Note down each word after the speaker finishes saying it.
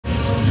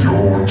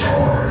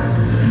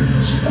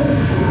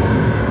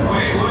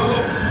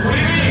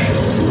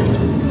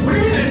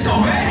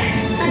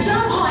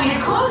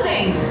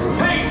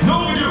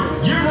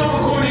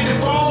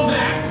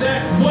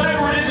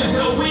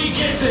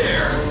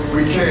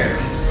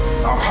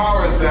understand. Our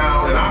power is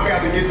down, and I've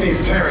got to get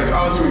these Terrans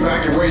onto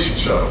evacuation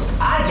shuttles.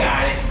 I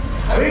got it.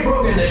 I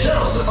reprogrammed the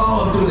shuttles to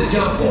follow them through the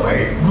jump point.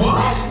 Wait,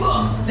 what?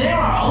 Look, they're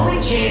our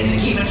only chance of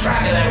keeping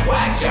track of that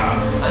whack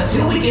job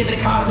until we get the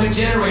cosmic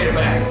generator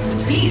back.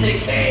 Piece of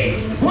cake.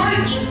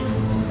 Wait!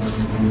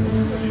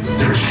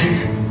 There's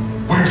cake.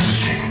 Where's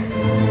this cake?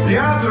 The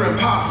odds are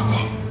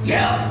impossible,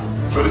 Yeah.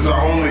 but it's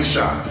our only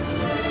shot.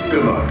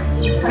 Good luck.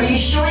 Are you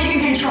sure you can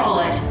control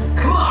it?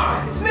 Come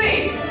on, it's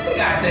me. We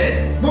got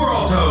this. We're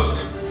all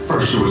toast.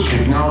 First there was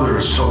cake, now there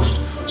is toast.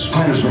 This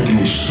plan is making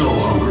me so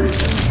hungry.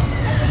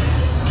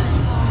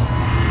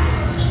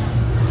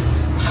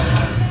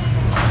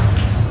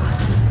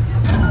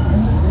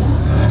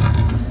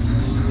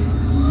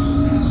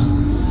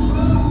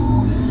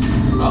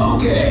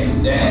 Okay,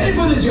 they're headed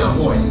for the jump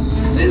point.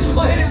 This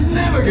plan is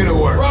never gonna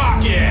work.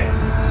 Rocket!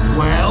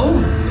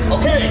 Well,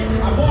 Okay,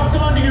 I've walked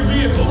onto your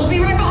vehicle. We'll be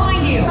right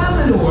behind you.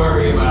 nothing to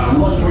worry about.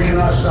 Unless we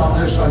cannot stop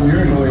this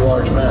unusually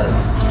large man,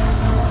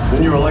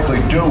 then you are likely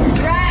doomed.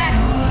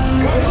 Drax!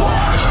 Good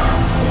luck!